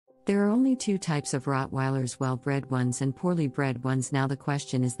There are only two types of Rottweilers, well-bred ones and poorly bred ones. Now the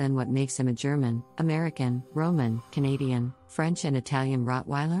question is then, what makes him a German, American, Roman, Canadian, French and Italian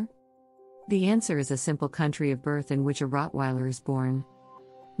Rottweiler? The answer is a simple country of birth in which a Rottweiler is born.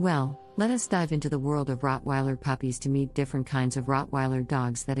 Well, let us dive into the world of Rottweiler puppies to meet different kinds of Rottweiler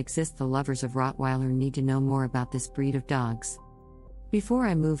dogs that exist. The lovers of Rottweiler need to know more about this breed of dogs. Before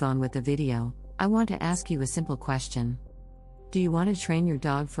I move on with the video, I want to ask you a simple question. Do you want to train your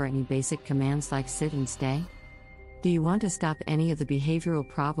dog for any basic commands like sit and stay? Do you want to stop any of the behavioral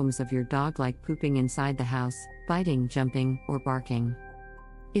problems of your dog like pooping inside the house, biting, jumping, or barking?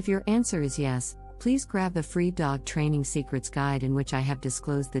 If your answer is yes, please grab the free Dog Training Secrets guide, in which I have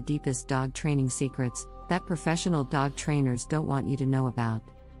disclosed the deepest dog training secrets that professional dog trainers don't want you to know about.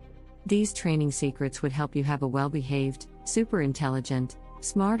 These training secrets would help you have a well-behaved, super intelligent,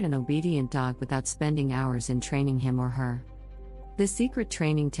 smart and obedient dog without spending hours in training him or her. The Secret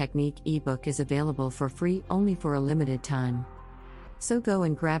Training Technique ebook is available for free only for a limited time. So go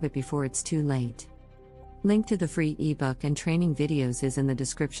and grab it before it's too late. Link to the free ebook and training videos is in the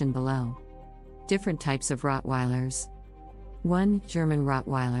description below. Different types of Rottweilers. 1. German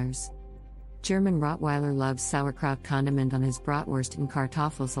Rottweilers. German Rottweiler loves sauerkraut condiment on his bratwurst and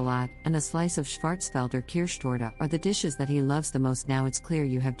Kartoffelsalat, and a slice of Schwarzwälder Kirschtorte are the dishes that he loves the most. Now it's clear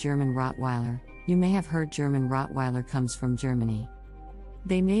you have German Rottweiler. You may have heard German Rottweiler comes from Germany.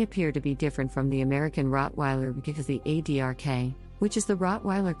 They may appear to be different from the American Rottweiler because the ADRK, which is the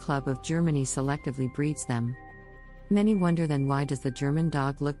Rottweiler Club of Germany, selectively breeds them. Many wonder then, why does the German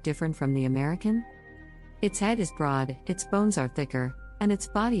dog look different from the American? Its head is broad, its bones are thicker, and its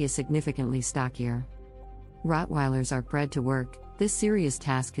body is significantly stockier. Rottweilers are bred to work. This serious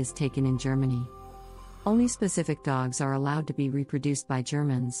task is taken in Germany. Only specific dogs are allowed to be reproduced by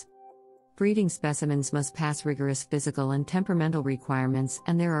Germans. Breeding specimens must pass rigorous physical and temperamental requirements,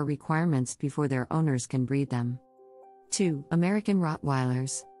 and there are requirements before their owners can breed them. 2. American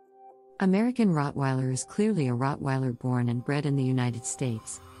Rottweilers. American Rottweiler is clearly a Rottweiler born and bred in the United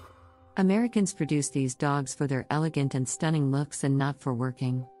States. Americans produce these dogs for their elegant and stunning looks and not for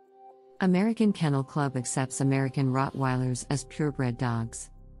working. American Kennel Club accepts American Rottweilers as purebred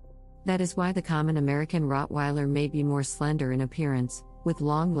dogs. That is why the common American Rottweiler may be more slender in appearance, with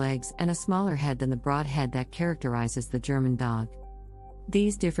long legs and a smaller head than the broad head that characterizes the German dog.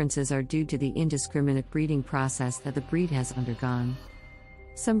 These differences are due to the indiscriminate breeding process that the breed has undergone.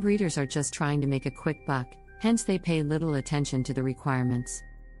 Some breeders are just trying to make a quick buck, hence they pay little attention to the requirements.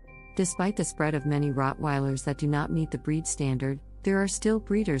 Despite the spread of many Rottweilers that do not meet the breed standard, there are still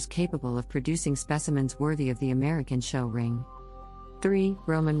breeders capable of producing specimens worthy of the American show ring. 3.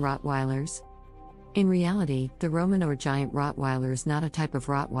 Roman Rottweilers. In reality, the Roman or giant Rottweiler is not a type of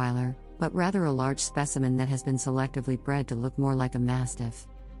Rottweiler, but rather a large specimen that has been selectively bred to look more like a Mastiff.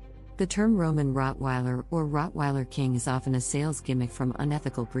 The term Roman Rottweiler or Rottweiler King is often a sales gimmick from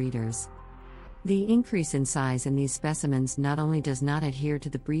unethical breeders. The increase in size in these specimens not only does not adhere to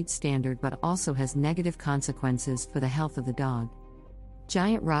the breed standard but also has negative consequences for the health of the dog.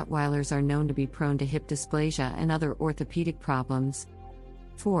 Giant Rottweilers are known to be prone to hip dysplasia and other orthopedic problems.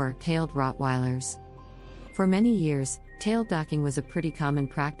 4. Tailed Rottweilers. For many years, tail docking was a pretty common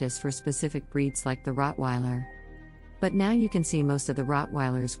practice for specific breeds like the Rottweiler. But now you can see most of the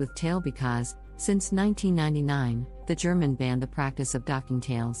Rottweilers with tail because, since 1999, the German banned the practice of docking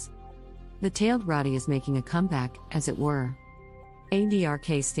tails. The tailed Rottie is making a comeback, as it were.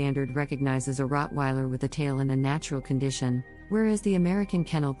 ADRK standard recognizes a Rottweiler with a tail in a natural condition, whereas the American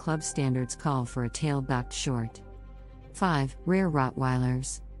Kennel Club standards call for a tail docked short. 5. Rare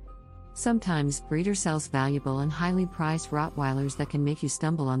Rottweilers. Sometimes breeder sells valuable and highly prized Rottweilers that can make you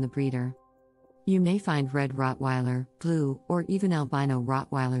stumble on the breeder. You may find red Rottweiler, blue, or even albino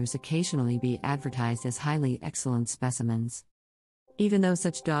Rottweilers occasionally be advertised as highly excellent specimens. Even though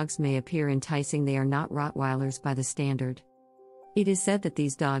such dogs may appear enticing, they are not Rottweilers by the standard. It is said that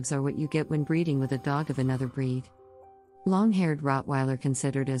these dogs are what you get when breeding with a dog of another breed. Long-haired Rottweiler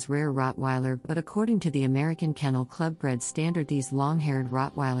considered as rare Rottweiler, but according to the American Kennel Club bred standard, these long-haired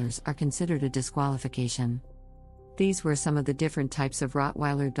Rottweilers are considered a disqualification. These were some of the different types of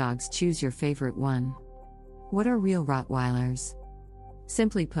Rottweiler dogs. Choose your favorite one. What are real Rottweilers?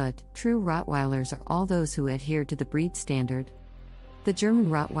 Simply put, true Rottweilers are all those who adhere to the breed standard. The German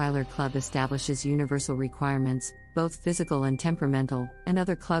Rottweiler Club establishes universal requirements, both physical and temperamental, and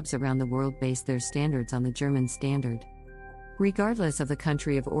other clubs around the world base their standards on the German standard. Regardless of the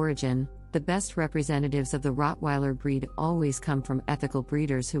country of origin, the best representatives of the Rottweiler breed always come from ethical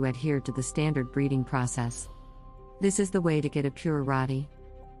breeders who adhere to the standard breeding process. This is the way to get a pure Rottie.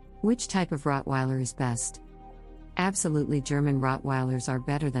 Which type of Rottweiler is best? Absolutely, German Rottweilers are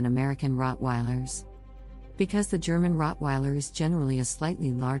better than American Rottweilers. Because the German Rottweiler is generally a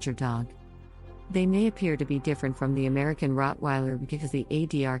slightly larger dog. They may appear to be different from the American Rottweiler because the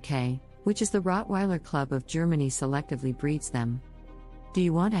ADRK, which is the Rottweiler Club of Germany, selectively breeds them. Do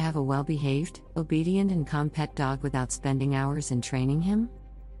you want to have a well-behaved, obedient and calm pet dog without spending hours in training him?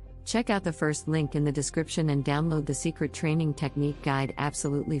 Check out the first link in the description and download the Secret Training Technique Guide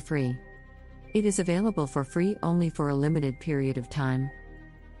absolutely free. It is available for free only for a limited period of time.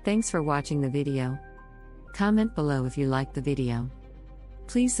 Thanks for watching the video. Comment below if you liked the video.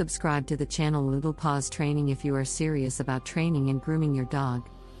 Please subscribe to the channel Little Paws Training if you are serious about training and grooming your dog.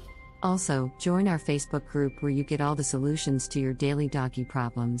 Also, join our Facebook group where you get all the solutions to your daily doggy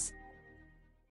problems.